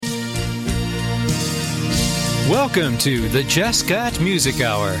Welcome to the Jesscott Music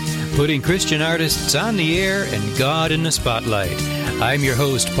Hour, putting Christian artists on the air and God in the spotlight. I'm your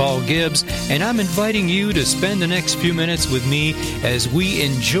host, Paul Gibbs, and I'm inviting you to spend the next few minutes with me as we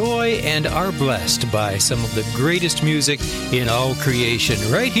enjoy and are blessed by some of the greatest music in all creation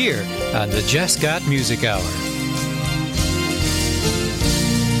right here on the Jesscott Music Hour.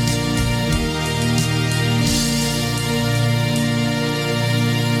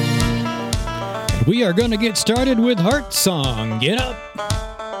 We are going to get started with Heart Song. Get up.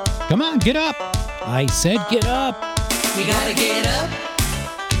 Come on, get up. I said get up. You gotta get up.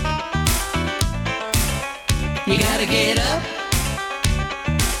 You gotta get up.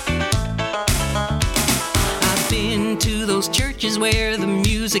 I've been to those churches where the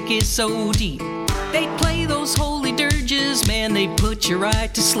music is so deep. They play those holy dirges, man, they put you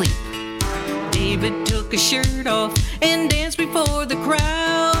right to sleep. David took his shirt off and danced before the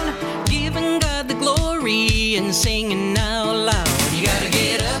crowd, giving God the glory and singing out loud. You gotta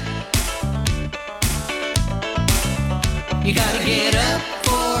get up. You gotta get up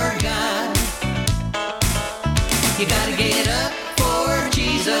for God. You gotta get up for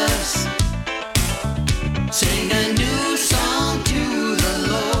Jesus. Sing a new song to the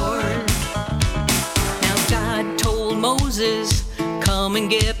Lord. Now God told Moses, come and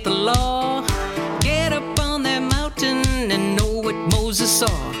get the law. Get up on that mountain and know what Moses saw.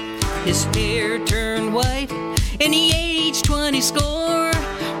 His hair turned white and he aged 20 score.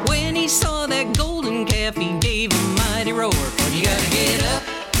 When he saw that golden calf, he gave a mighty roar. But you gotta get up.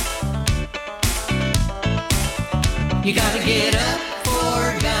 You gotta get up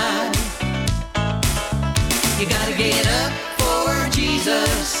for God. You gotta get up for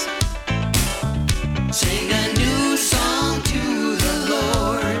Jesus. Sing a new song to the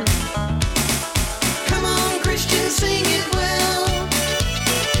Lord. Come on, Christians, sing it well.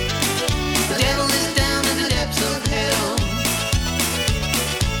 The devil is down in the depths of hell.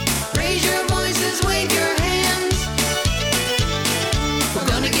 Raise your voices, wave your hands. We're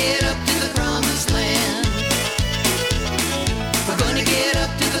gonna get up to the promised land. We're gonna get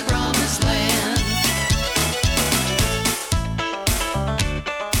up to the promised land.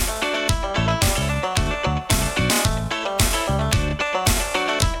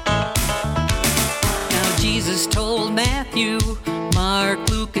 Now Jesus told Matthew, Mark,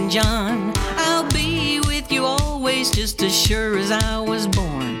 Luke, and John, I'll be with you always, just as sure as I was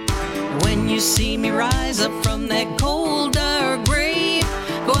born. When you see me rise up from that cold, dark grave,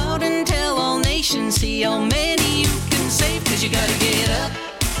 go out and tell all nations, see how many you can save. 'Cause you gotta get up.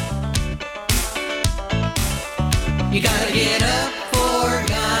 You gotta get up for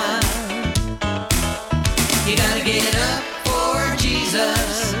God. You gotta get up for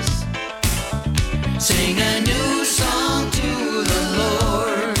Jesus. Sing a new song to the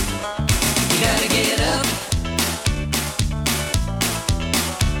Lord. You gotta get up.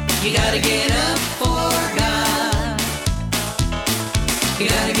 You gotta get up for God. You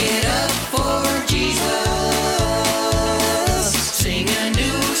gotta get up for Jesus. Sing a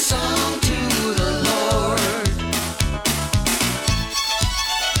new song to the Lord.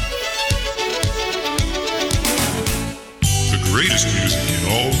 The greatest music in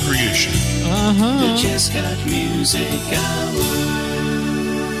all creation. The Jesscott Music Hour.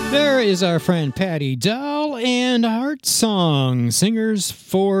 There is our friend Patty Dowell and Heart Song, Singers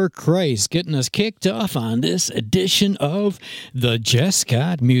for Christ, getting us kicked off on this edition of the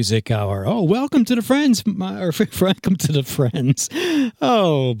Jesscott Music Hour. Oh, welcome to the friends, welcome to the friends.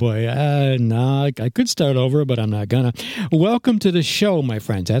 Oh boy, no, I could start over, but I'm not gonna. Welcome to the show, my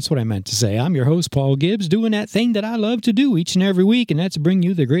friends. That's what I meant to say. I'm your host, Paul Gibbs, doing that thing that I love to do each and every week, and that's bring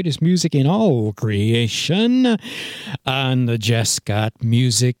you the greatest music in all creation on the Jesscott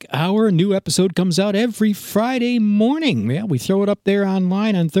Music Hour. New episode comes out every Friday morning. Yeah, we throw it up there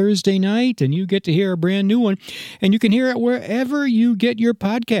online on Thursday night, and you get to hear a brand new one. And you can hear it wherever you get your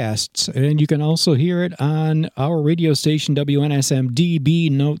podcasts. And you can also hear it on our radio station,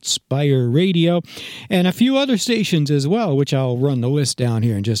 WNSMDB Notespire Radio, and a few other stations as well, which I'll run the list down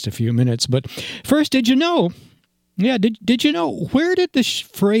here in just a few minutes. But first, did you know? Yeah, did you know? Where did the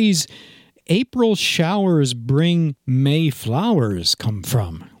phrase April showers bring May flowers come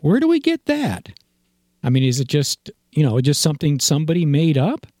from? Where do we get that? I mean, is it just something somebody made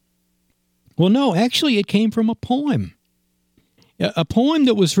up? Well, no, actually it came from a poem. A poem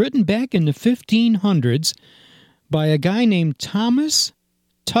that was written back in the 1500s by a guy named Thomas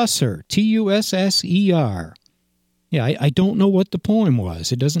Tusser, Tusser. Yeah, I don't know what the poem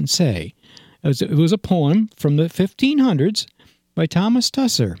was. It doesn't say. It was a poem from the 1500s by Thomas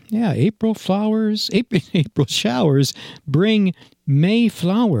Tusser. Yeah, April showers bring May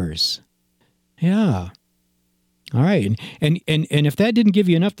flowers. Yeah. All right. And if that didn't give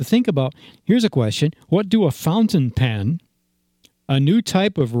you enough to think about, here's a question. What do a fountain pen, a new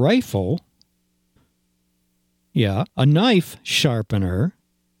type of rifle, a knife sharpener,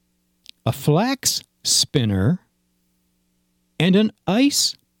 a flax spinner, and an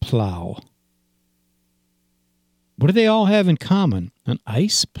ice plow? What do they all have in common? An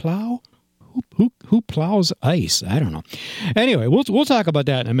ice plow? Who plows ice? I don't know. Anyway, we'll talk about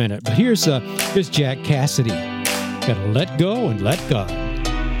that in a minute. But here's Jack Cassidy. Gotta let go and let God.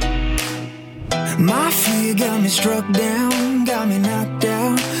 My fear got me struck down, got me knocked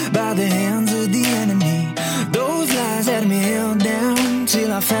out by the hands of the enemy. Those lies had me held down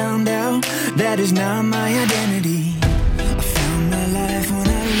till I found out that is not my identity. I found my life when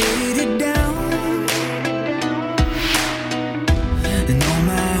I laid it down, and all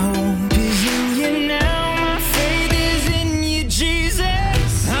my hope is in you now. My faith is in you,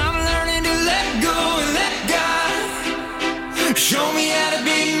 Jesus. I'm learning to let go and let God show me how to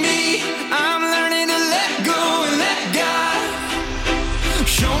be me. I'm learning to let go and let God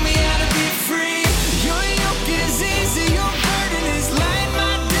show me how to be free. Your yoke is easy, your burden is light.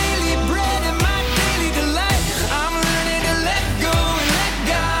 My daily bread and my daily delight. I'm learning to let go and let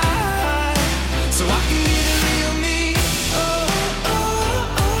God, so I can be the real me. Oh,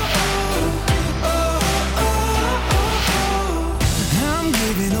 oh, oh, oh, oh, oh, oh. I'm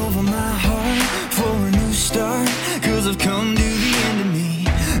giving over my heart for a new start, 'cause I've come to the end of me.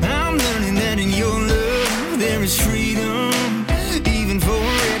 I'm learning that in your love there is freedom, even for a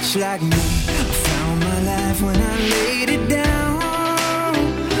wretch like me. I found my life when I laid it down.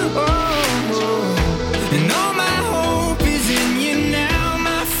 Oh, oh. And all my hope is in you now.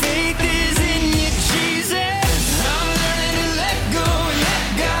 My faith is in you, Jesus. I'm learning to let go and let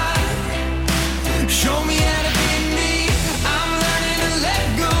God show me how to be me. I'm learning to let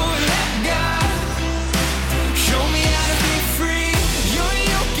go and let God show me how to be free. Your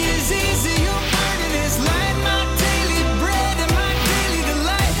yoke is easy, your burden is light. My daily bread and my daily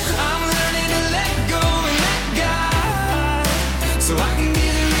delight. I'm learning to let go and let God, so I can be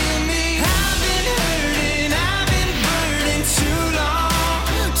the real me. I've been hurting, I've been burdened too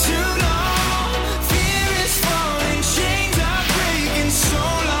long, too long. Fear is falling, chains are breaking so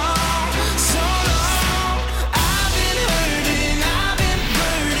long, so long. I've been hurting, I've been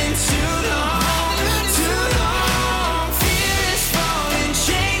burdened too long, too long. Fear is falling,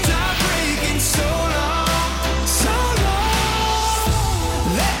 chains are breaking so long, so long.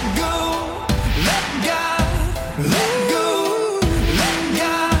 Let go, let God, let go, let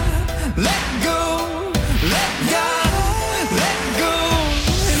God, let go, let God, let go,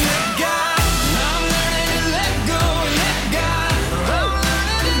 and let God. I'm learning to let go and let God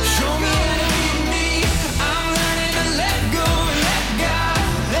show me how to be me. I'm learning to let go and let God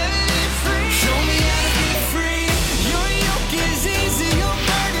let me free. Show me how to be free. Your yoke is easy, your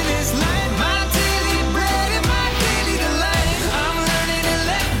burden is light. My daily bread and my daily delight. I'm learning to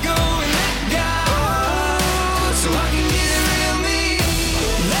let go and let God, so I can be the real me.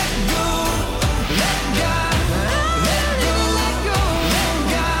 Let go, let God, let go, let go, let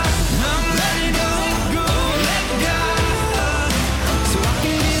God. I'm learning to let go, let God, so I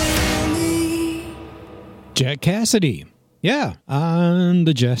can be the real me. Jack Cassidy. Yeah, on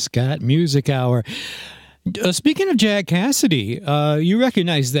the Jesscott Music Hour. Speaking of Jack Cassidy, you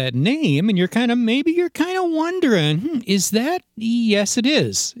recognize that name, and you're kind of wondering, is that? Yes, it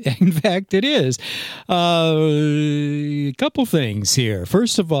is. In fact, it is. A couple things here.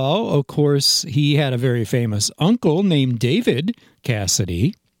 First of all, of course, he had a very famous uncle named David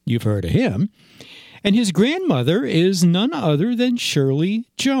Cassidy. You've heard of him. And his grandmother is none other than Shirley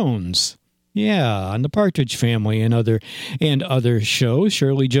Jones. Yeah, on the Partridge Family and other shows,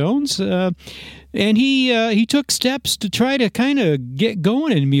 Shirley Jones. And he took steps to try to kind of get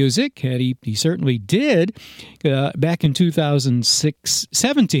going in music, and he certainly did. Back in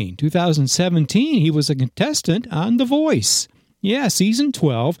 2017, he was a contestant on The Voice. Yeah, season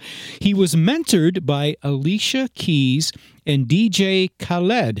 12. He was mentored by Alicia Keys and DJ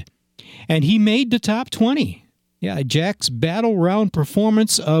Khaled, and he made the top 20. Yeah, Jack's battle round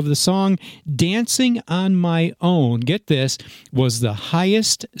performance of the song Dancing on My Own, get this, was the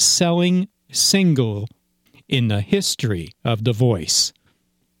highest selling single in the history of The Voice.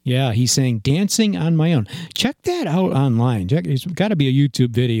 Yeah, he sang Dancing on My Own. Check that out online. There's got to be a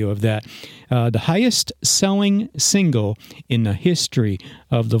YouTube video of that. The highest selling single in the history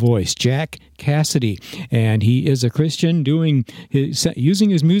of The Voice, Jack Cassidy. And he is a Christian using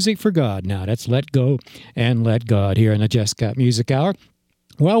his music for God. Now, that's Let Go and Let God here in the Jesscott Music Hour.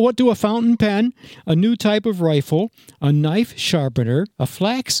 Well, what do a fountain pen, a new type of rifle, a knife sharpener, a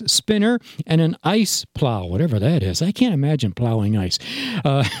flax spinner, and an ice plow, whatever that is? I can't imagine plowing ice.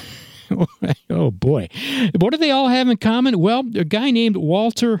 Oh, boy. What do they all have in common? Well, a guy named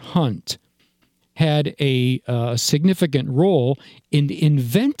Walter Hunt had a significant role in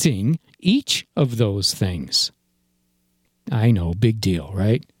inventing each of those things. I know, big deal,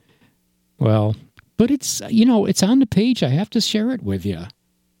 right? Well, but it's, it's on the page. I have to share it with you.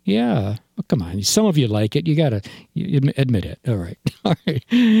 Yeah. Oh, come on. Some of you like it. You got to admit it. All right. All right.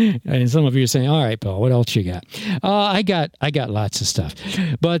 And some of you are saying, all right, Bill, what else you got? I got lots of stuff.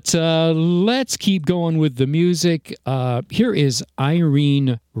 But let's keep going with the music. Here is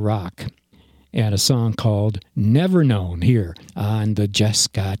Irene Rock and a song called Never Known here on the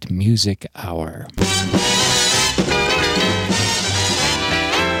Jesscott Music Hour.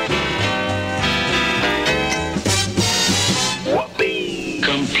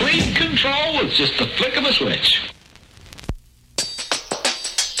 Complete control with just the flick of a switch.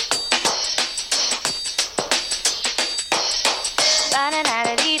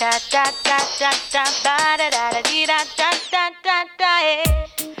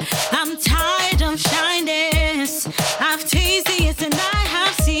 I'm tired of shyness. I've tasted it and I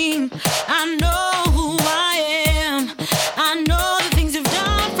have seen. I know who I am. I know the things you've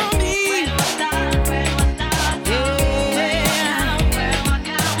done for me.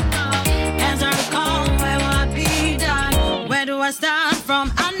 As I recall, where will I be done? Where do I start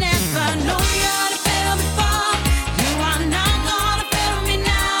from? I never know you had to fail before. You are not gonna fail me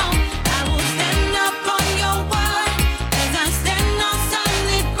now. I will stand up on your word as I stand on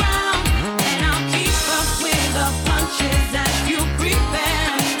solid ground. And I'll keep up with the punches that you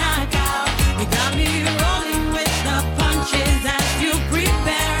prepare and knock out. You got me rolling with the punches that you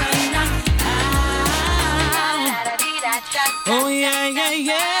prepare and knock out. Oh yeah, yeah,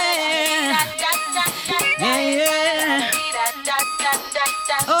 yeah. Yeah, yeah.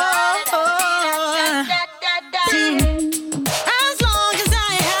 Oh, oh. See, as long as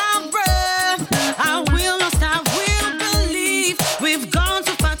I have breath, I will not stop, will believe. We've gone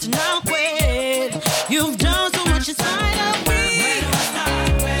so far to not quit. You've done so much inside of me.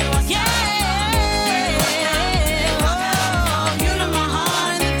 Yeah. Oh, you know my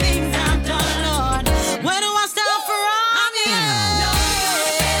heart and the things I've done, Lord. Where do I start from?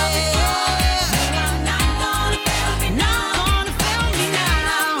 Not gonna fail me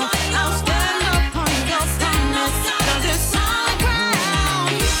now. I'll stand up on your promise, 'cause it's solid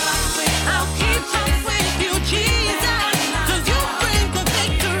ground. I'll keep up with you, Jesus, 'cause you bring the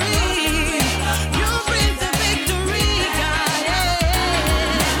victory. You bring the victory, God.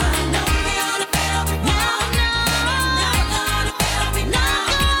 Not gonna fail me now. Not gonna fail me now.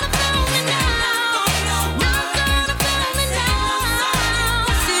 Not gonna fail me now. Not gonna fail me now.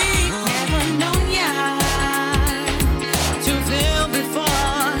 See, never known ya to fail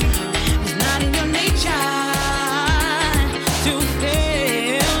before. It's not in your nature to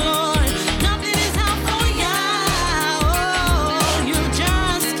fail, Lord. Nothing is out for ya. Oh, you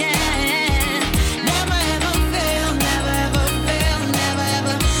just can't. Never ever fail. Never ever fail. Never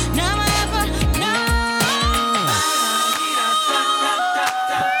ever. Never ever. No.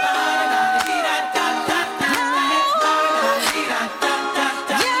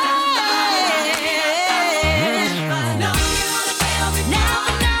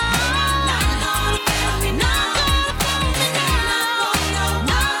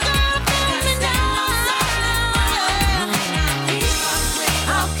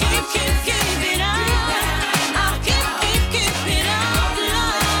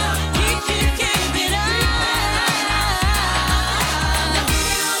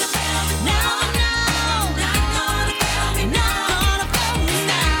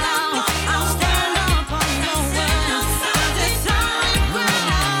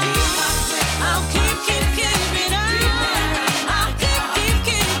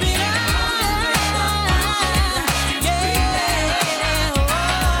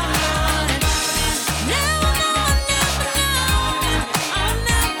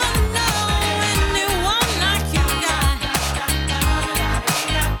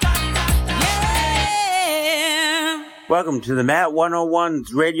 Welcome to the Matt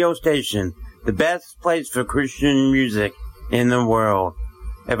 101's radio station, the best place for Christian music in the world.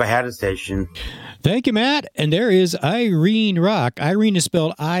 Ever had a station. Thank you, Matt. And there is Irene Rock. Irene is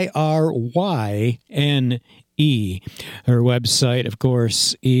spelled Irynne. Her website, of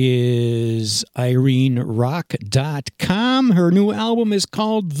course, is irenerock.com. Her new album is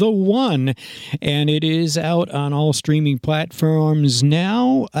called The One, and it is out on all streaming platforms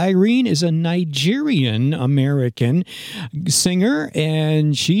now. Irene is a Nigerian-American singer,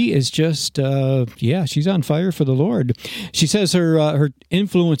 and she is just, she's on fire for the Lord. She says her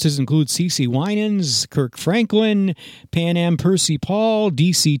influences include CeCe Winans, Kirk Franklin, Pan Am Percy Paul,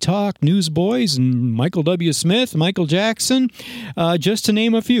 DC Talk, Newsboys, and Michael W. Smith, Michael Jackson, just to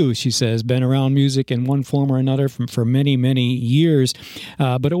name a few. She says, been around music in one form or another for many, many years.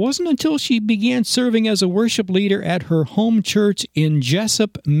 But it wasn't until she began serving as a worship leader at her home church in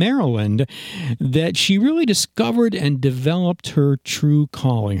Jesscott, Maryland, that she really discovered and developed her true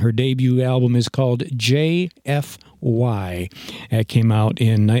calling. Her debut album is called JFY. It came out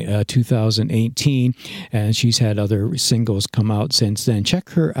in 2018, and she's had other singles come out since then. Check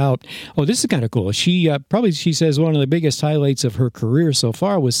her out. Oh, this is kind of cool. She says one of the biggest highlights of her career so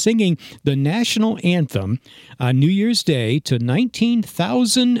far was singing the national anthem on New Year's Day to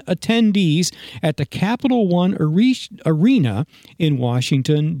 19,000 attendees at the Capital One Arena in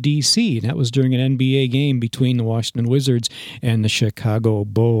Washington, D.C. That was during an NBA game between the Washington Wizards and the Chicago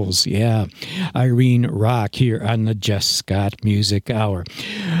Bulls. Yeah, Irene Rock here on the Jesscott Music Hour.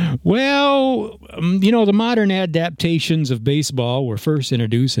 Well, the modern adaptations of baseball were first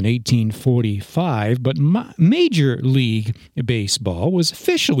introduced in 1845, but Major League Baseball was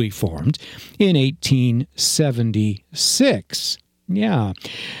officially formed in 1876. Yeah.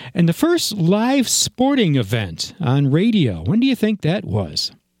 And the first live sporting event on radio, when do you think that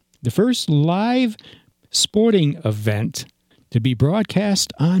was? The first live sporting event to be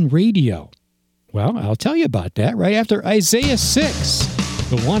broadcast on radio. Well, I'll tell you about that right after Isaiah 6,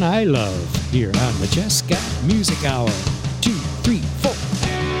 the one I love, here on the Jesscott Music Hour. 2, 3, 4.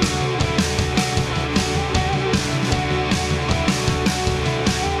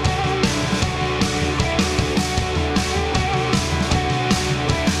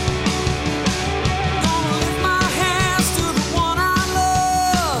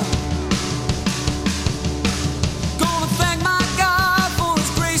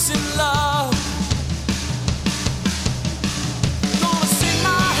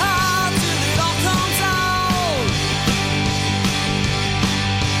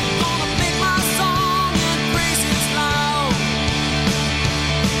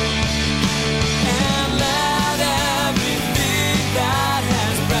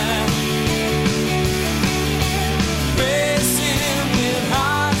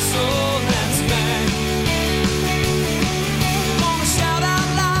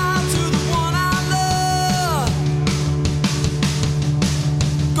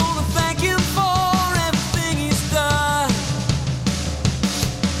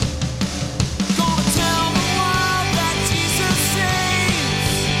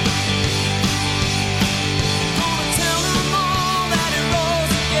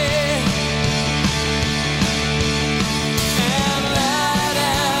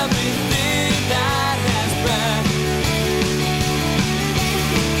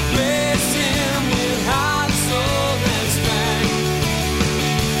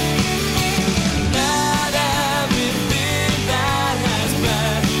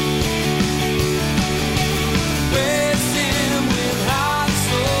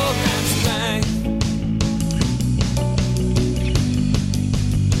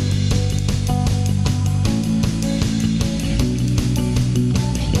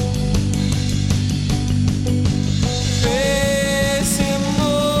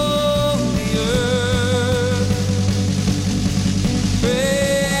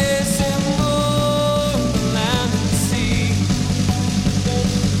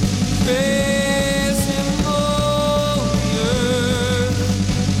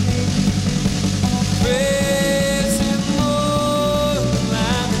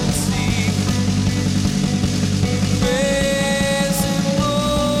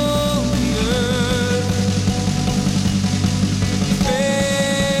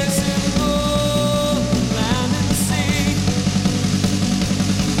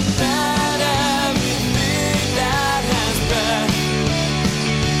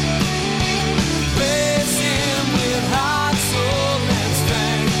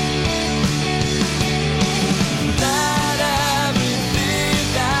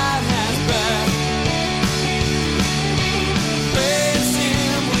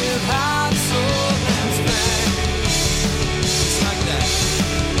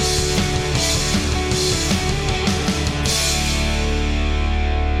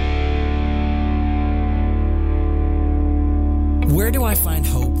 Where do I find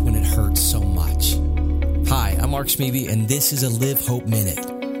hope when it hurts so much? Hi, Mark Smeby, and this is a Live Hope Minute.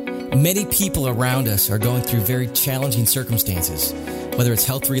 Many people around us are going through very challenging circumstances, whether it's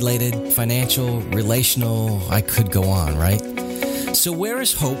health-related, financial, relational, I could go on, right? So where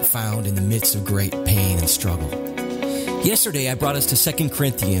is hope found in the midst of great pain and struggle? Yesterday, I brought us to 2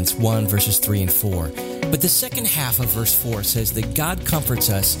 Corinthians 1, verses 3 and 4. But the second half of verse 4 says that God comforts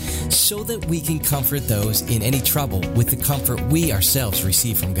us so that we can comfort those in any trouble with the comfort we ourselves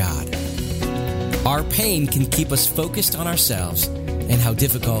receive from God. Our pain can keep us focused on ourselves and how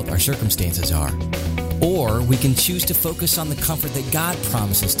difficult our circumstances are. Or we can choose to focus on the comfort that God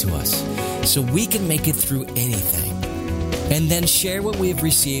promises to us so we can make it through anything. And then share what we have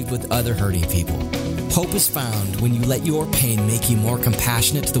received with other hurting people. Hope is found when you let your pain make you more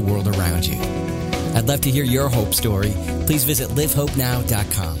compassionate to the world around you. I'd love to hear your hope story. Please visit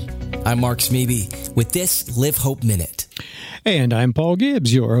livehopenow.com. I'm Mark Smeby with this Live Hope Minute. And I'm Paul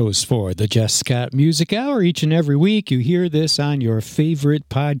Gibbs, your host for the Jesscott Music Hour. Each and every week, you hear this on your favorite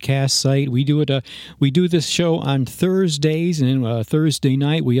podcast site. We do this show on Thursdays, and Thursday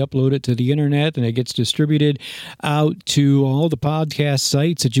night we upload it to the internet, and it gets distributed out to all the podcast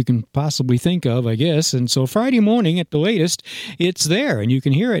sites that you can possibly think of, I guess. And so Friday morning, at the latest, it's there, and you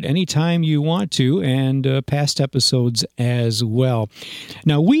can hear it anytime you want to, and past episodes as well.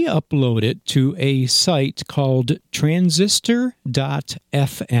 Now, we upload it to a site called Transistor.fm.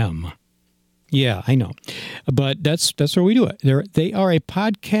 Yeah, I know. But that's where we do it. They are a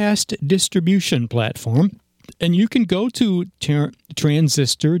podcast distribution platform, and you can go to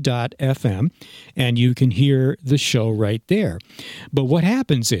transistor.fm and you can hear the show right there. But what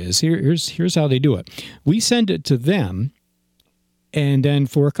happens is, here's how they do it. We send it to them, and then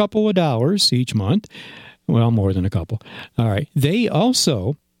for a couple of dollars each month, well, more than a couple. All right. They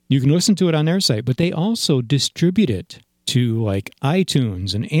also, you can listen to it on their site, but they also distribute it to like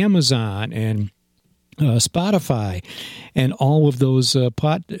iTunes and Amazon and Spotify and all of those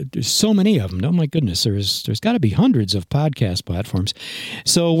there's so many of them. Oh my goodness, there's got to be hundreds of podcast platforms.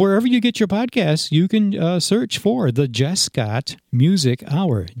 So wherever you get your podcasts, you can search for the Jesscott Music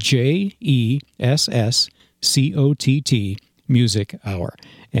Hour, JESSCOTT Music Hour,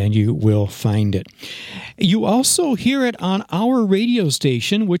 and you will find it. You also hear it on our radio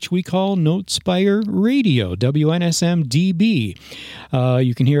station, which we call Notespire Radio, WNSM-DB.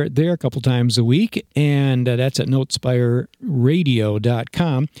 You can hear it there a couple times a week, and that's at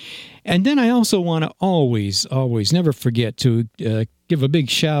notespireradio.com. And then I also want to always never forget to give a big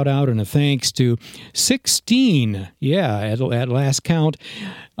shout out and a thanks to 16, at last count,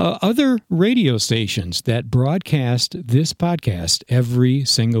 other radio stations that broadcast this podcast every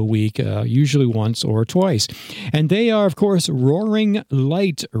single week, usually once or twice. And they are, of course, Roaring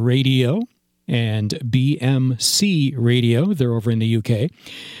Light Radio and BMC Radio. They're over in the UK.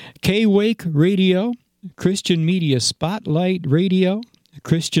 K-Wake Radio, Christian Media Spotlight Radio,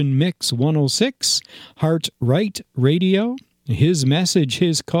 Christian Mix 106, Heart Right Radio, His Message,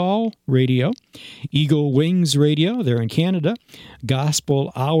 His Call Radio, Eagle Wings Radio, they're in Canada,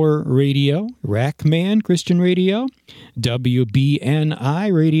 Gospel Hour Radio, Rackman Christian Radio,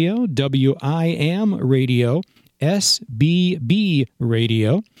 WBNI Radio, WIM Radio, SBB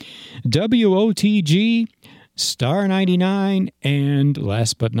Radio, WOTG, Star 99, and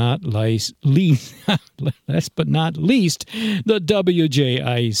last but not least, the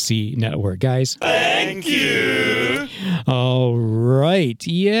WJIC network, guys. Thank you. All right,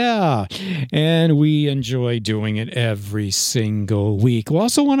 yeah, and we enjoy doing it every single week. We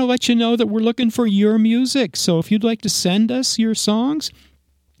also want to let you know that we're looking for your music, so if you'd like to send us your songs,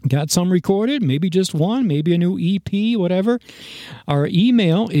 got some recorded, maybe just one, maybe a new EP, whatever, our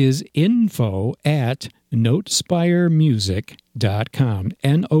email is info@notespiremusic.com,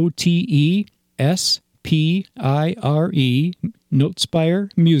 NOTESPIRE,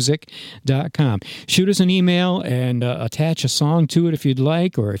 notespiremusic.com. Shoot us an email and attach a song to it if you'd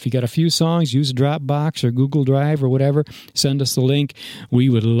like, or if you got a few songs, use Dropbox or Google Drive or whatever. Send us the link. We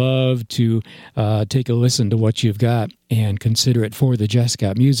would love to take a listen to what you've got and consider it for the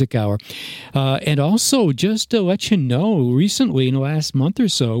Jesscott Music Hour. And also, just to let you know, recently, in the last month or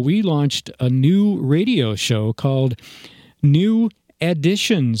so, we launched a new radio show called New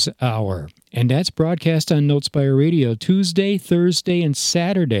Editions Hour. And that's broadcast on Notespire Radio Tuesday, Thursday, and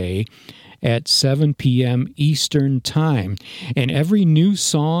Saturday at 7 p.m. Eastern Time. And every new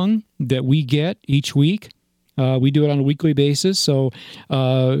song that we get each week, we do it on a weekly basis. So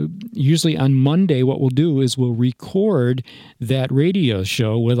usually on Monday, what we'll do is we'll record that radio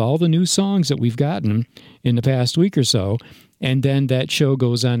show with all the new songs that we've gotten in the past week or so. And then that show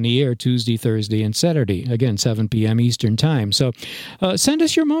goes on the air Tuesday, Thursday, and Saturday. Again, 7 p.m. Eastern Time. So send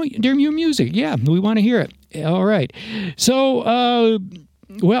us your music. Yeah, we want to hear it. All right. So,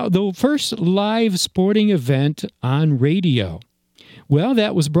 the first live sporting event on radio. Well,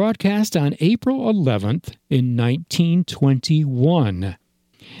 that was broadcast on April 11th in 1921.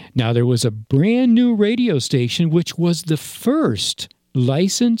 Now, there was a brand new radio station, which was the first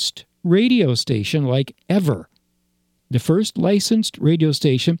licensed radio station like ever. The first licensed radio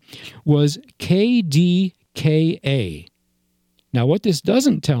station was KDKA. Now, what this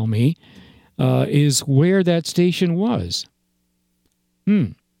doesn't tell me is where that station was.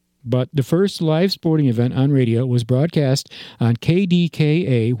 But the first live sporting event on radio was broadcast on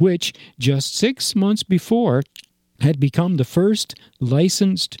KDKA, which just 6 months before had become the first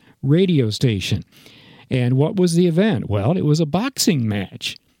licensed radio station. And what was the event? Well, it was a boxing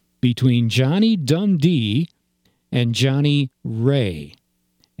match between Johnny Dundee and Johnny Ray.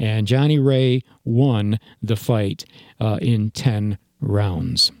 And Johnny Ray won the fight in 10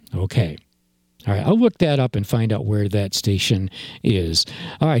 rounds. Okay. All right, I'll look that up and find out where that station is.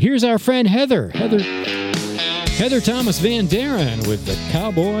 All right, here's our friend Heather Thomas Van Daren with the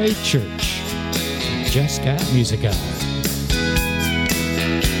Cowboy Church. Jesscott Music Hour.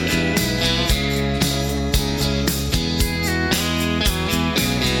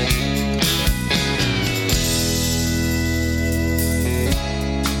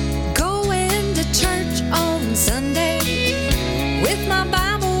 Going to church on Sunday with my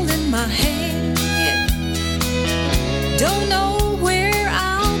Bible in my hand. Don't know where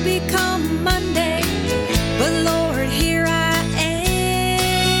I'll be come Monday, but Lord, here I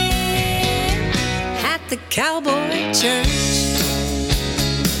am at the Cowboy Church.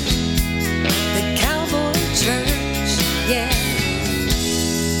 The Cowboy Church, yeah.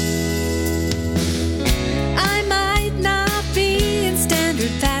 I might not be in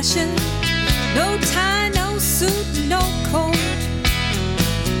standard fashion, no tie, no suit, no coat,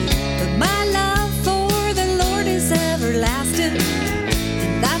 but my love for the Lord is everlasting,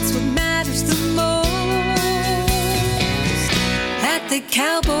 and that's what matters the most at the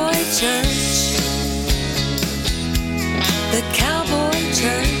Cowboy Church. The Cowboy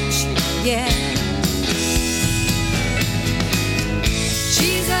Church, yeah.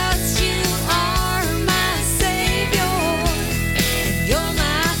 Jesus, you are my Savior, and you're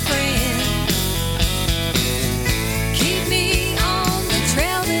my friend. Keep me on the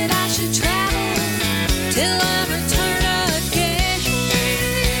trail that I should travel till I return again.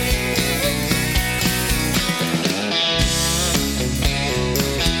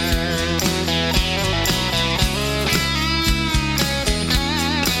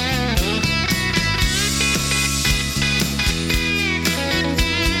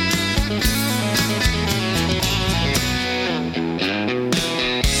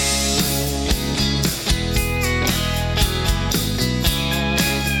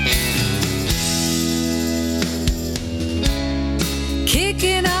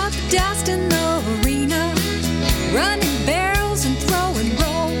 Kicking up dust in the arena, running barrels and throwing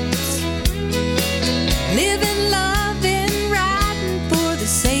rolls, living, loving, riding for the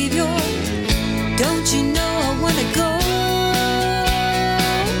Savior. Don't you know I want to go?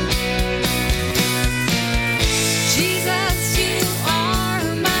 Jesus, you are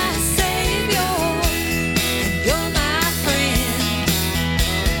my Savior, and you're my friend.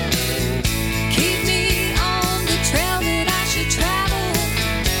 Keep me on the trail that I should travel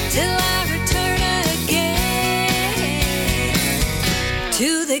till I return again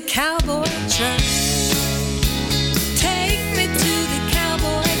to the Cowboy Church. Take me to the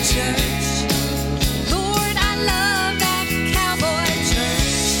Cowboy Church. Lord, I love that Cowboy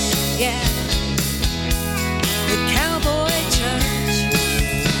Church. Yeah, the Cowboy Church.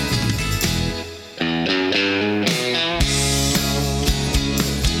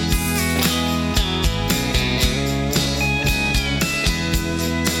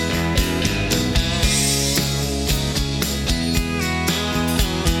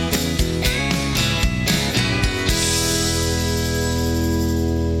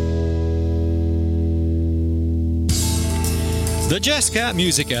 The Jesscott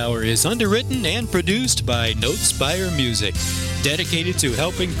Music Hour is underwritten and produced by Notespire Music, dedicated to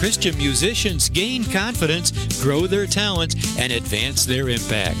helping Christian musicians gain confidence, grow their talents, and advance their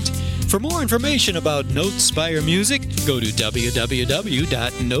impact. For more information about Notespire Music, go to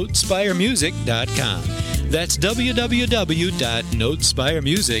www.notespiremusic.com. That's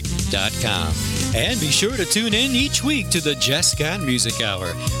www.notespiremusic.com. And be sure to tune in each week to the Jesscott Music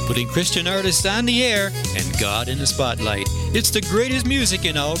Hour, putting Christian artists on the air and God in the spotlight. It's the greatest music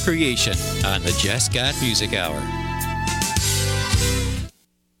in all creation on the Jesscott Music Hour.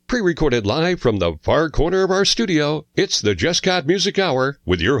 Pre-recorded live from the far corner of our studio, it's the Jesscott Music Hour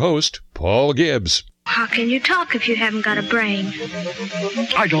with your host, Paul Gibbs. How can you talk if you haven't got a brain?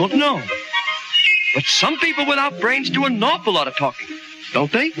 I don't know. But some people without brains do an awful lot of talking,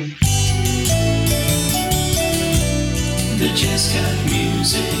 don't they? The Jesscott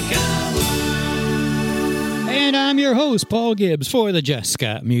Music Hour. And I'm your host, Paul Gibbs, for the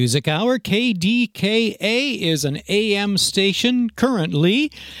Jesscott Music Hour. KDKA is an AM station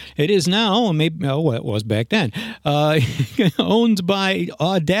currently. It is now, maybe, oh, it was back then, owned by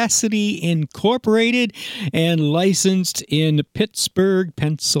Audacity Incorporated and licensed in Pittsburgh,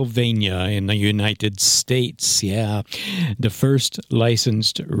 Pennsylvania in the United States. Yeah, the first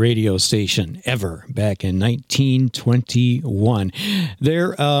licensed radio station ever back in 1921.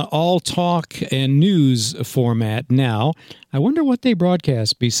 They're all talk and news format now. I wonder what they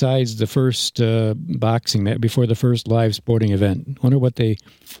broadcast besides the first boxing match before the first live sporting event. Wonder what they,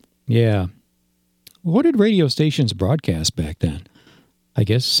 yeah. What did radio stations broadcast back then? I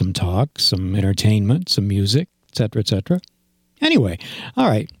guess some talk, some entertainment, some music, etc., etc. Anyway, all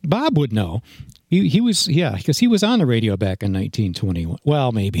right, Bob would know. He was, yeah, because he was on the radio back in 1921.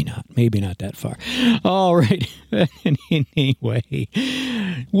 Well, maybe not that far. All right. Anyway,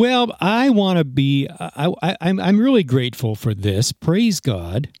 well, I want to be. I'm really grateful for this. Praise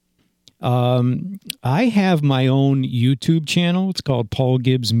God. I have my own YouTube channel. It's called Paul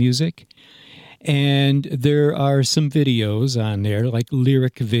Gibbs Music. And there are some videos on there, like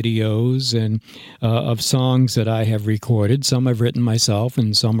lyric videos and of songs that I have recorded. Some I've written myself,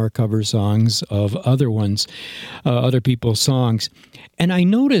 and some are cover songs of other ones, other people's songs. And I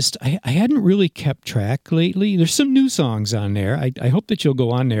noticed I hadn't really kept track lately. There's some new songs on there. I hope that you'll go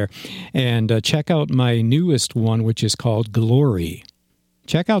on there and check out my newest one, which is called Glory.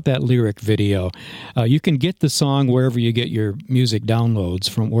 Check out that lyric video. You can get the song wherever you get your music downloads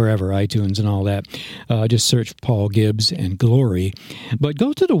from, wherever, iTunes and all that. Just search Paul Gibbs and Glory. But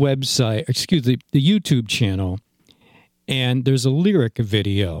go to the website, the YouTube channel, and there's a lyric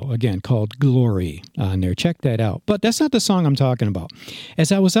video, again, called Glory on there. Check that out. But that's not the song I'm talking about.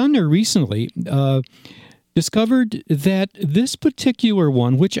 As I was on there recently, discovered that this particular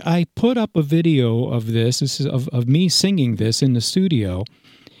one, which I put up a video of this is of me singing this in the studio,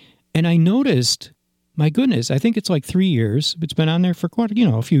 and I noticed, my goodness, I think it's like 3 years. It's been on there for quite,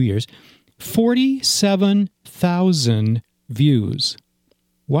 a few years. 47,000 views.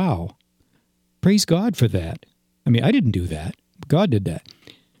 Wow. Praise God for that. I mean, I didn't do that. God did that.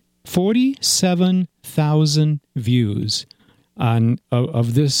 47,000 views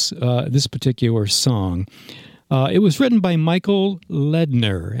of this particular song. It was written by Michael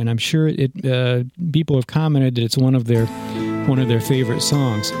Ledner, and I'm sure people have commented that it's one of their favorite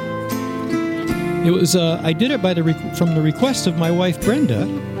songs. It was I did it from the request of my wife Brenda,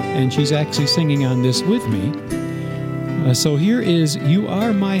 and she's actually singing on this with me. So here is "You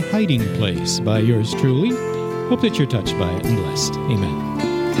Are My Hiding Place" by yours truly. Hope that you're touched by it and blessed. Amen.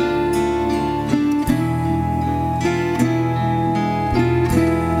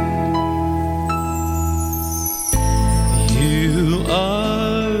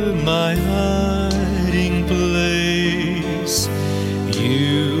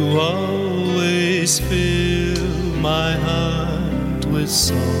 Fill my heart with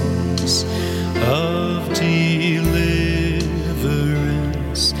songs of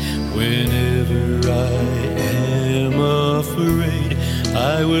deliverance. Whenever I am afraid,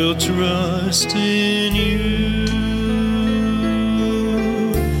 I will trust in you.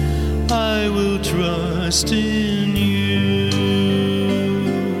 I will trust in you.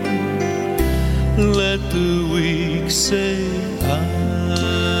 Let the weak say,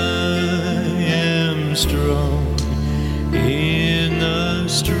 strong in the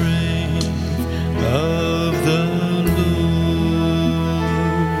strength of the Lord.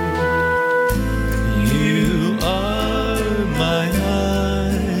 You are my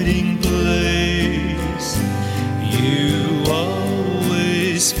hiding place. You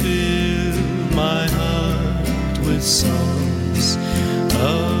always fill my heart with songs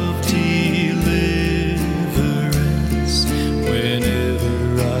of deliverance. Whenever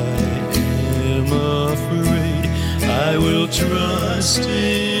I will trust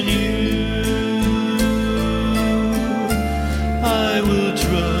in you. I will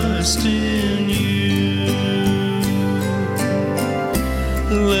trust in you.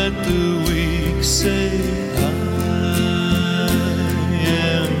 Let the weak say, I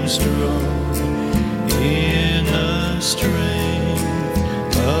am strong in the strength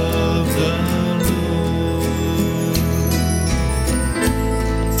of the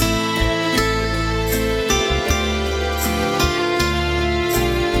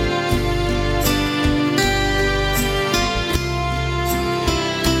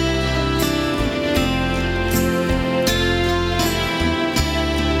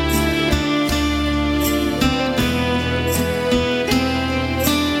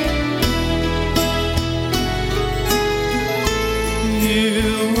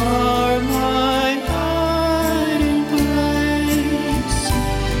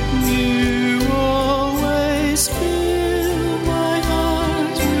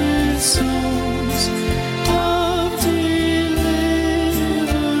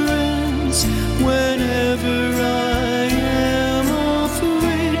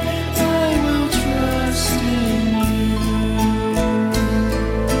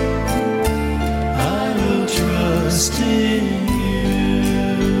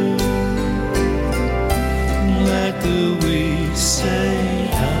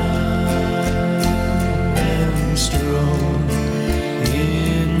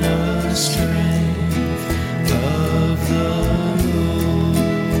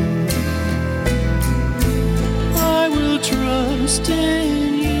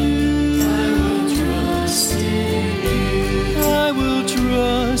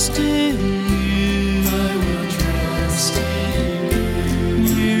trust in you. I will trust in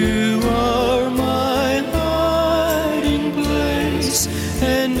you. You are my hiding place,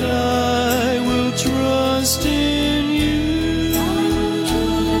 and I will trust in you.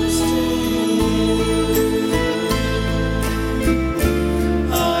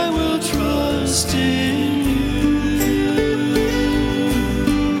 I will trust in you.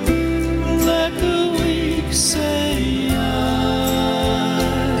 Let the weak say I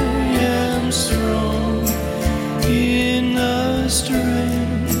am strong in the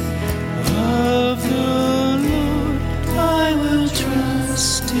strength of the Lord. I will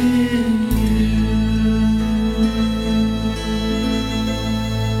trust in you.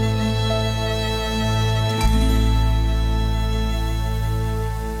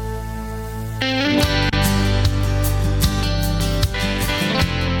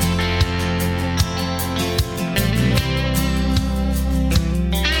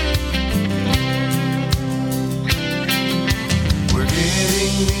 We're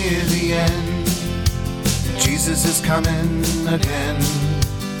getting near the end. Jesus is coming again.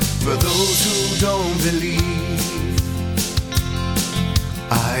 For those who don't believe,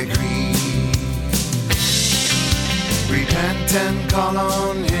 I grieve. Repent and call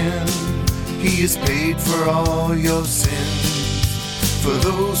on Him. He has paid for all your sins. For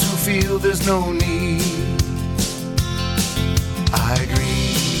those who feel there's no need, I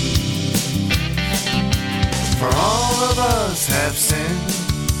grieve. For all of us have sinned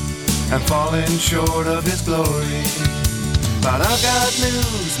and fallen short of His glory. But I've got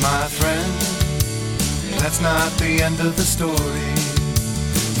news, my friend, that's not the end of the story.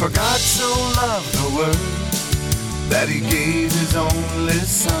 For God so loved the world that He gave His only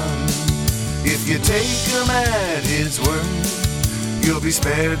Son. If you take Him at His word, you'll be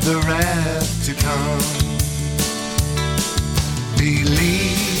spared the wrath to come.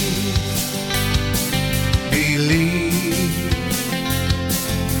 Believe, believe,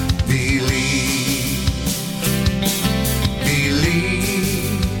 believe,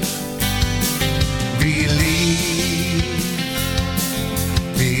 believe, believe,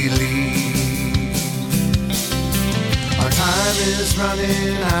 believe. Our time is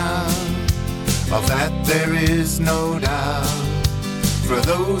running out, of that there is no doubt. For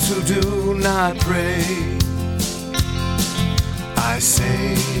those who do not pray, I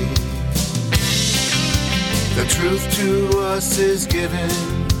say, the truth to us is given.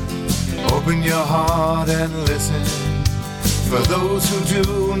 Open your heart and listen. For those who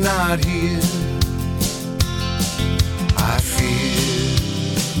do not hear, I fear.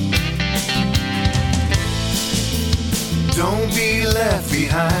 Don't be left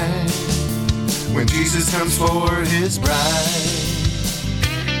behind when Jesus comes for His bride.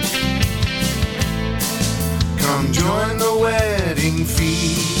 Come join the wedding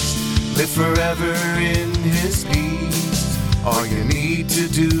feast, live forever in His peace. All you need to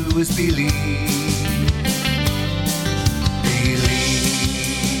do is believe. Believe.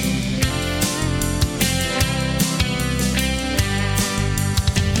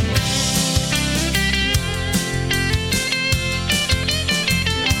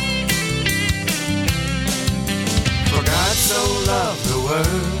 For God so loved the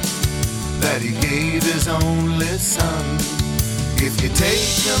world that He gave His only Son. If you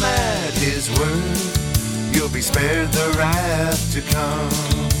take Him at His word, you'll be spared the wrath to come.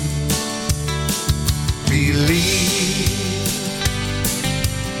 Believe,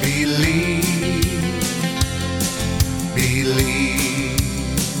 believe, believe,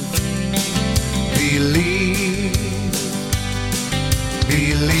 believe,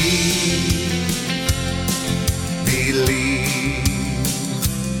 believe, believe,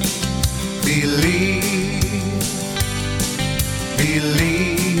 believe,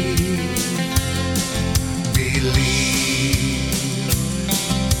 believe,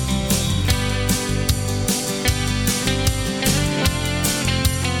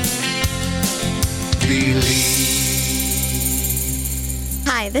 believe.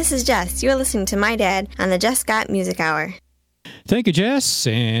 Hi, this is Jess. You're listening to my dad on the Jesscott Music Hour. Thank you, Jess.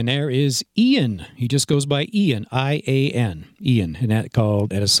 And there is Ian. He just goes by Ian, I-A-N, Ian. And that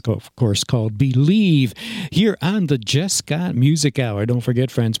is, of course, called Believe here on the Jesscott Music Hour. Don't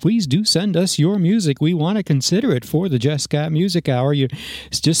forget, friends, please do send us your music. We want to consider it for the Jesscott Music Hour. You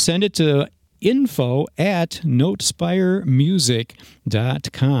just send it to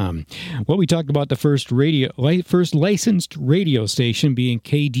info@notespiremusic.com. Well, we talked about the first licensed radio station being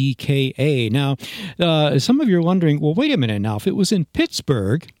KDKA. Now, some of you are wondering, well, wait a minute now. If it was in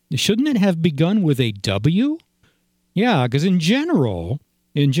Pittsburgh, shouldn't it have begun with a W? Yeah, because in general,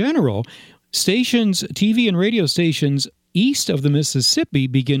 stations, TV and radio stations east of the Mississippi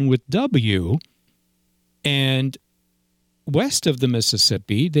begin with W, and west of the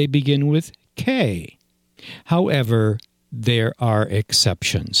Mississippi, they begin with K. However, there are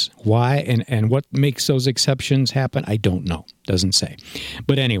exceptions. Why and what makes those exceptions happen, I don't know. Doesn't say.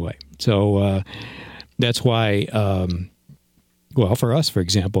 But anyway, so that's why, well, for us, for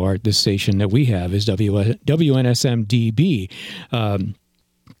example, this station that we have is WNSMDB.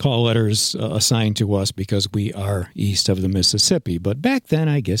 Call letters assigned to us because we are east of the Mississippi. But back then,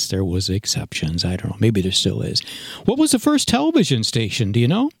 I guess there was exceptions. I don't know. Maybe there still is. What was the first television station? Do you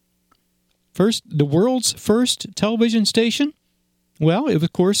know? The world's first television station? Well,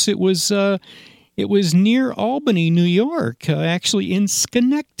 of course, it was near Albany, New York, actually in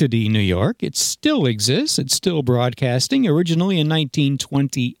Schenectady, New York. It still exists. It's still broadcasting. Originally in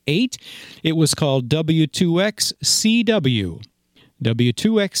 1928, it was called W2XCW.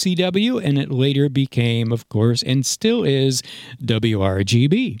 W2XCW, and it later became, of course, and still is,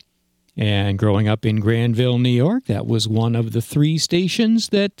 WRGB. And growing up in Granville, New York, that was one of the 3 stations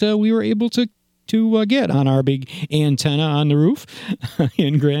that we were able to get on our big antenna on the roof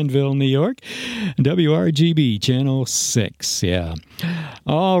in Granville, New York. WRGB, Channel 6, yeah.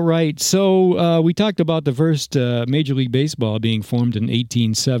 All right, so we talked about the first Major League Baseball being formed in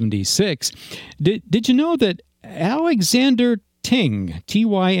 1876. Did you know that Alexander Ting,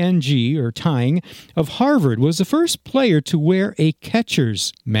 T-Y-N-G, or Tyng, of Harvard, was the first player to wear a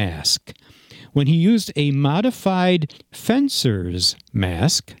catcher's mask when he used a modified fencer's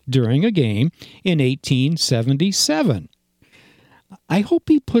mask during a game in 1877. I hope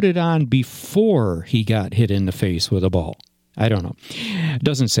he put it on before he got hit in the face with a ball. I don't know.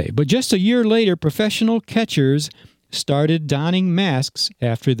 Doesn't say. But just a year later, professional catchers started donning masks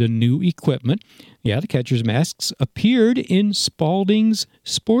after the new equipment. Yeah, the catcher's masks appeared in Spalding's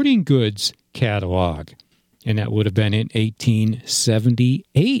Sporting Goods catalog. And that would have been in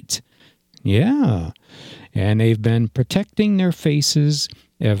 1878. Yeah. And they've been protecting their faces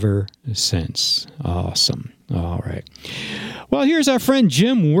ever since. Awesome. All right. Well, here's our friend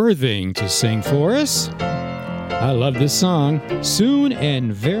Jim Worthing to sing for us. I love this song. Soon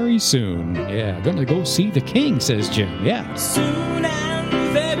and very soon. Yeah, gonna go see the King, says Jim. Yeah. Soon and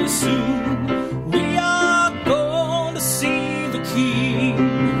very soon, we are going to see the King.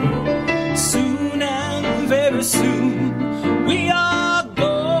 Soon and very soon, we are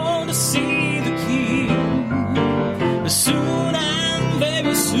going to see the King. Soon and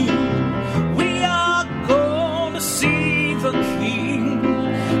very soon, we are going to see the King.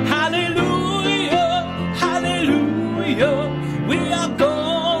 Hallelujah, hallelujah, we are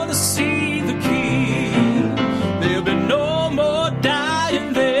going to see the King. There'll be no more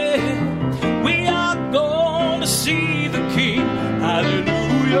dying there. We are going to see the King.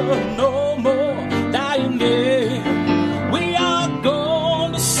 Hallelujah, no more dying there. We are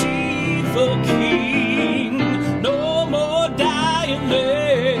going to see the King. No more dying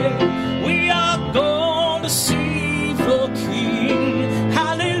there. We are going to see the King.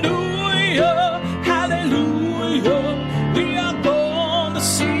 Hallelujah, hallelujah, we are going to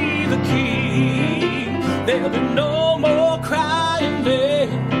see the King. There'll be no more crying there.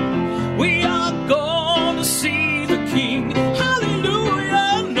 We are going to see the King.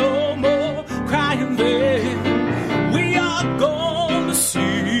 Hallelujah, no more crying there. We are going to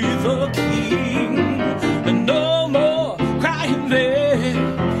see the King. And no more crying there.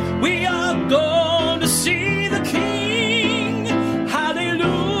 We are going to see the King.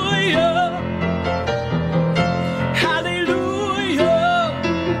 Hallelujah, hallelujah,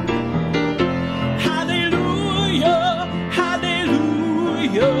 hallelujah,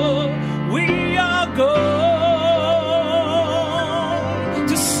 hallelujah. We are going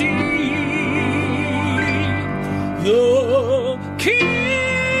to see the King.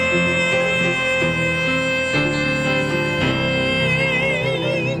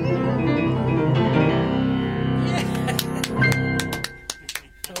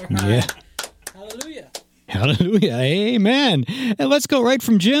 Yeah. Hallelujah. Hallelujah. Amen. And let's go right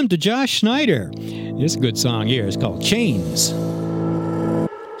from Jim to Josh Schneider. This is a good song here. It's called Chains.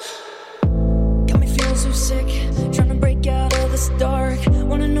 Got me feeling so sick, trying to break out of this dark.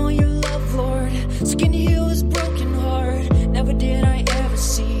 Wanna know your love, Lord. So can you heal this broken heart? Never did I ever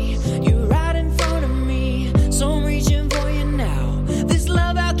see you right in front of me. So I'm reaching for you now. This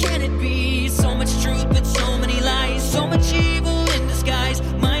love, how can it be? So much truth, but so many lies. So much evil in disguise.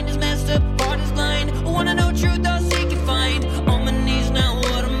 Mind is messed up, heart is blind. I wanna know truth, I'll seek and find. On my knees now,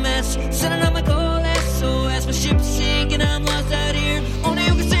 what a mess. Sending out my call, SOS. My ship is sinking, I'm lost out here. Only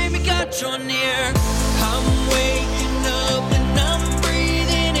you can save me, God, draw near. I'm waking up and I'm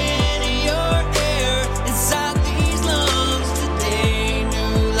breathing in your air. Inside these lungs,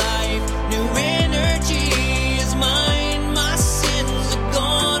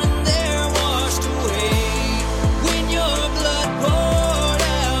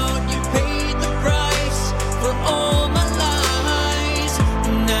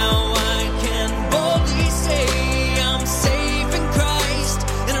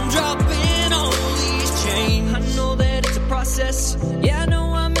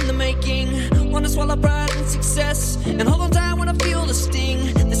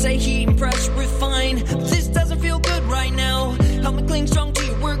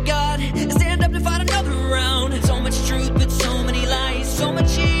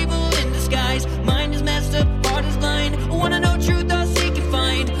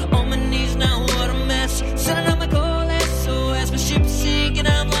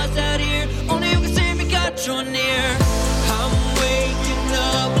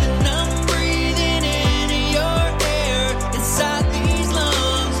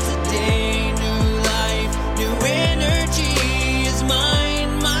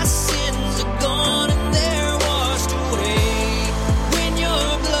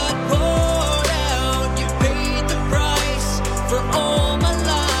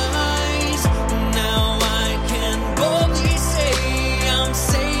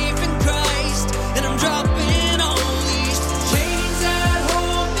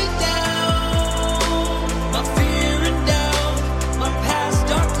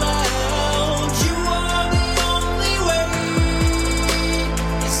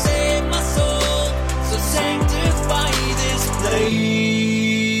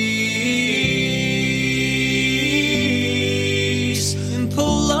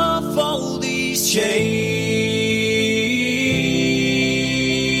 chains.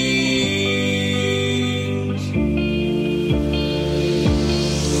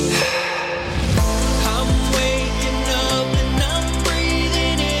 I'm waking up and I'm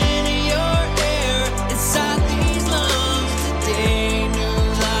breathing in your air inside these lungs today. New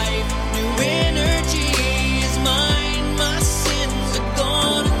life, new energy is mine. My sins are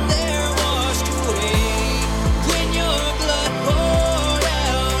gone and they're washed away. When your blood poured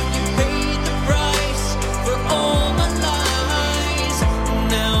out, you paid the price for all my lies.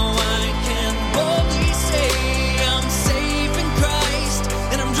 Now I can boldly say I'm safe in Christ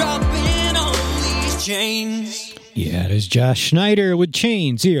and I'm dropping all these chains. Yeah, it is Josh Schneider with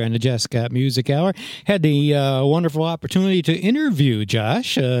Chains here on the Jesscott Music Hour. Had the wonderful opportunity to interview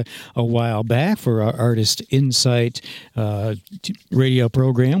Josh a while back for our Artist Insight radio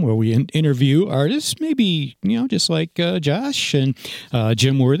program where we interview artists, maybe, just like Josh and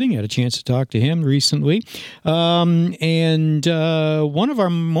Jim Worthing. Had a chance to talk to him recently. And one of our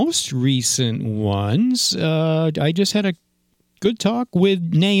most recent ones, I just had a good talk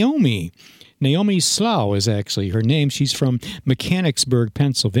with Naomi. Naomi Slough is actually her name. She's from Mechanicsburg,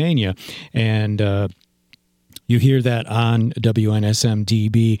 Pennsylvania. And you hear that on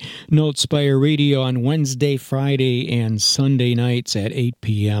WNSMDB Notespire Radio on Wednesday, Friday, and Sunday nights at 8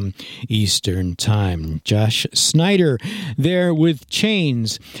 p.m. Eastern Time. Josh Snyder there with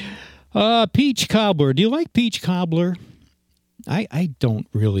Chains. Peach cobbler. Do you like peach cobbler? I don't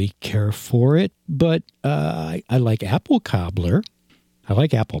really care for it, but I like apple cobbler. I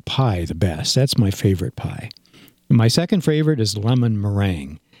like apple pie the best. That's my favorite pie. My second favorite is lemon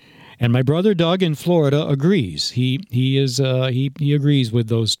meringue. And my brother Doug in Florida agrees. He agrees with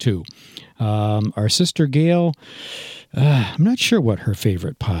those two. Our sister Gail, I'm not sure what her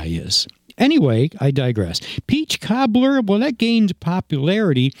favorite pie is. Anyway, I digress. Peach cobbler, well, that gained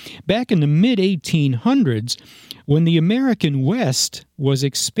popularity back in the mid-1800s when the American West was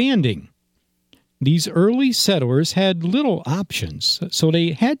expanding. These early settlers had little options, so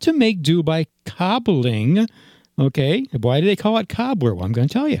they had to make do by cobbling. Okay, why do they call it cobbler? Well, I'm going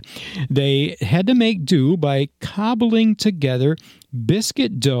to tell you. They had to make do by cobbling together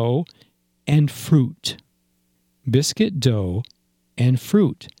biscuit dough and fruit. Biscuit dough and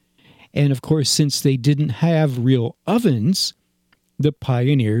fruit. And, of course, since they didn't have real ovens, the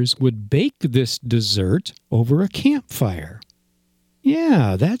pioneers would bake this dessert over a campfire.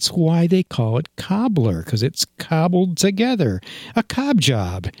 Yeah, that's why they call it cobbler, because it's cobbled together. A cob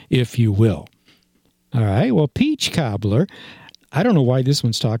job, if you will. All right, well, peach cobbler, I don't know why this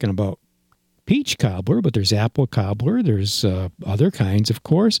one's talking about peach cobbler, but there's apple cobbler, there's other kinds, of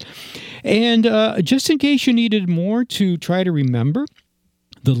course. And just in case you needed more to try to remember,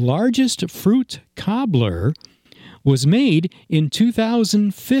 the largest fruit cobbler was made in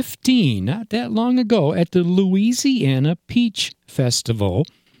 2015, not that long ago, at the Louisiana Peach Festival.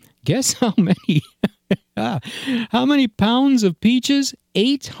 Guess how many? How many pounds of peaches?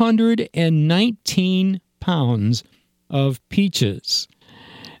 819 pounds of peaches.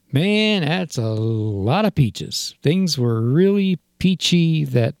 Man, that's a lot of peaches. Things were really peachy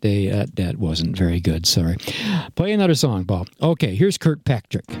that day. That wasn't very good, sorry. Play another song, Paul. Okay, here's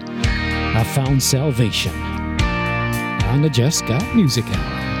Kirkpatrick. I Found Salvation on the Jesscott Music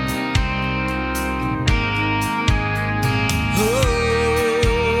Hour.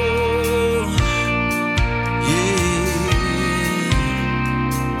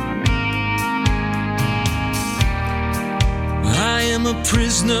 I am a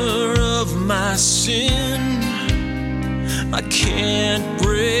prisoner of my sin. I can't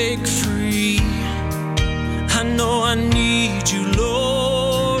break free. I know I need you,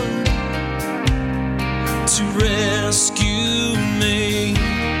 Lord, to rescue me.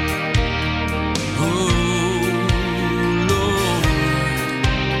 Oh, Lord,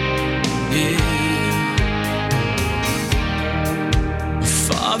 yeah.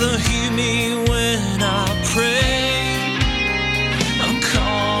 Father, hear me when I pray. I'm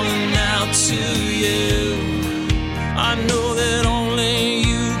calling out to you. I know that only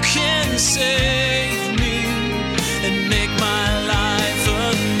you can save me and make my life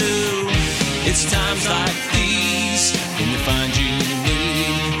anew. It's times like these when you find you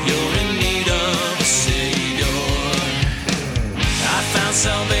need, you're in need of a Savior. I found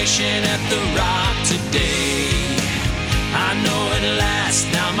salvation at the rock today. I know at last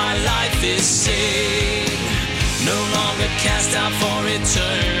now my life is saved. No longer cast out for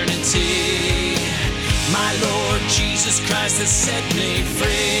eternity. My Lord Jesus Christ has set me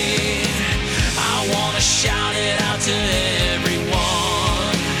free. I want to shout it out to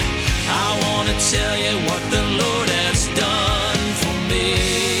everyone. I want to tell you what the Lord has done for me.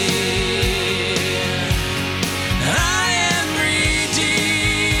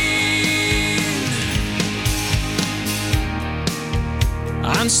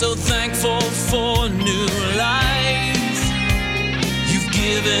 so thankful for new life you've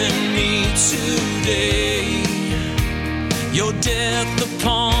given me today. Your death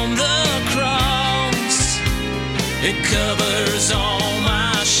upon the cross, it covers all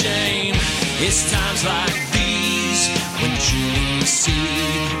my shame. It's times like these when truly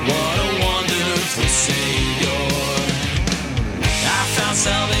see what a wonderful Savior. I found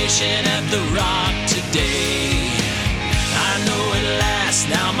salvation at the rock today. I know at last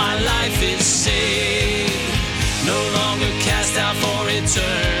now my life is saved, no longer cast out for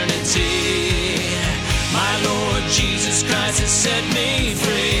eternity. My Lord Jesus Christ has set me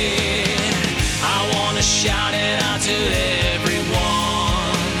free. I want to shout it out to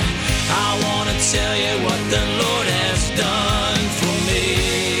everyone. I want to tell you what the Lord has done for me.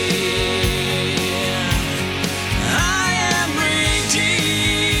 I am redeemed.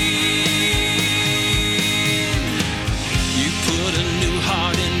 You put a new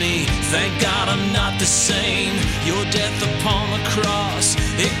heart in me. Thank God I'm not the same. Your death upon the cross,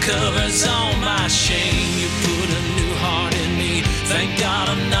 it covers all my shame. You put a new heart in me. Thank God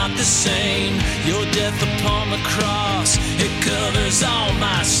I'm not the same. Your death upon the cross, it covers all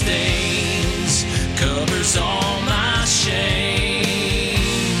my stains, covers all my shame.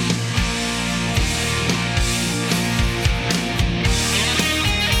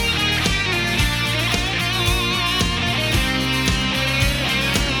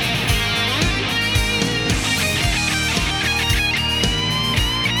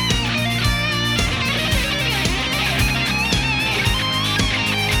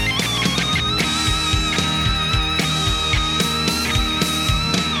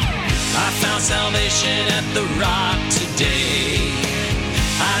 Salvation at the rock today.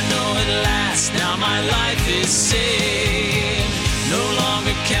 I know at last now my life is saved, no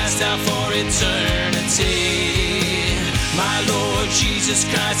longer cast out for eternity. My Lord Jesus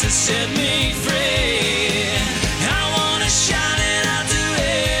Christ has set me free. I want to shout it out to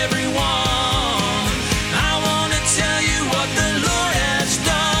everyone. I want to tell you what the Lord has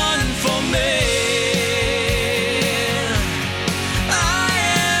done for me.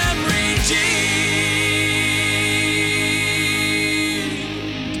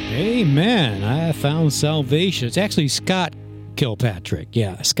 Amen. I found salvation. It's actually Scott Kilpatrick.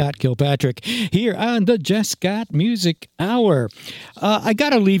 Yeah, Scott Kilpatrick here on the Jesscott Music Hour. I got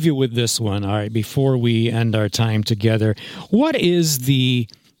to leave you with this one, all right, before we end our time together. What is the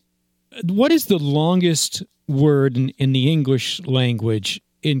longest word in the English language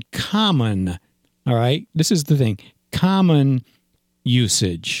in common, all right? This is the thing, common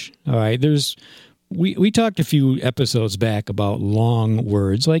usage, all right? We talked a few episodes back about long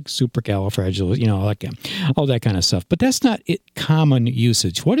words like supercalifragilistic, like all that kind of stuff. But that's not it. Common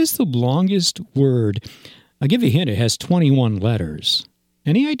usage. What is the longest word? I'll give you a hint. It has 21 letters.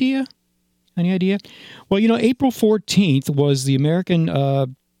 Any idea? Any idea? Well, April 14th was the American,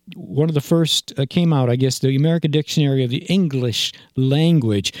 one of the first came out, I guess, the American Dictionary of the English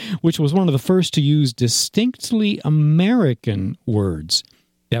Language, which was one of the first to use distinctly American words.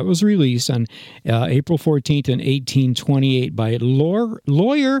 That was released on April 14th in 1828 by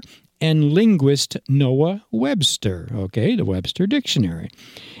lawyer and linguist Noah Webster, okay, the Webster Dictionary.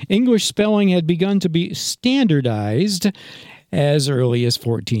 English spelling had begun to be standardized as early as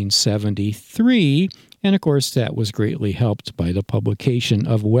 1473, and of course that was greatly helped by the publication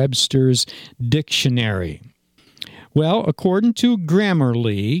of Webster's Dictionary. Well, according to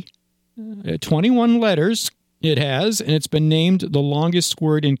Grammarly, 21 letters it has, and it's been named the longest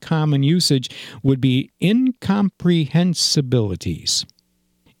word in common usage would be incomprehensibilities.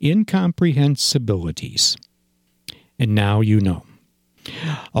 Incomprehensibilities. And now you know.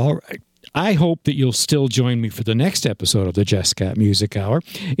 All right. I hope that you'll still join me for the next episode of the Jesscott Music Hour.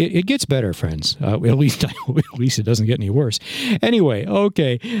 It gets better, friends. At least it doesn't get any worse. Anyway,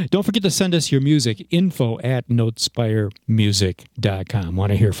 okay. Don't forget to send us your music, info@notespiremusic.com.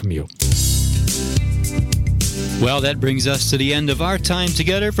 Want to hear from you. Well, that brings us to the end of our time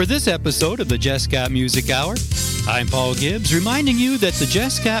together for this episode of the Jesscott Music Hour. I'm Paul Gibbs, reminding you that the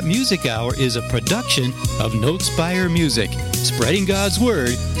Jesscott Music Hour is a production of Notespire Music, spreading God's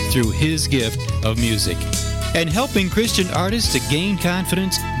Word through His gift of music, and helping Christian artists to gain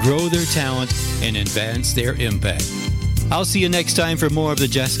confidence, grow their talent, and advance their impact. I'll see you next time for more of the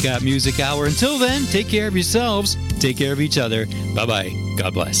Jesscott Music Hour. Until then, take care of yourselves, take care of each other. Bye-bye.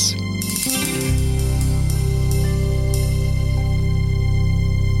 God bless.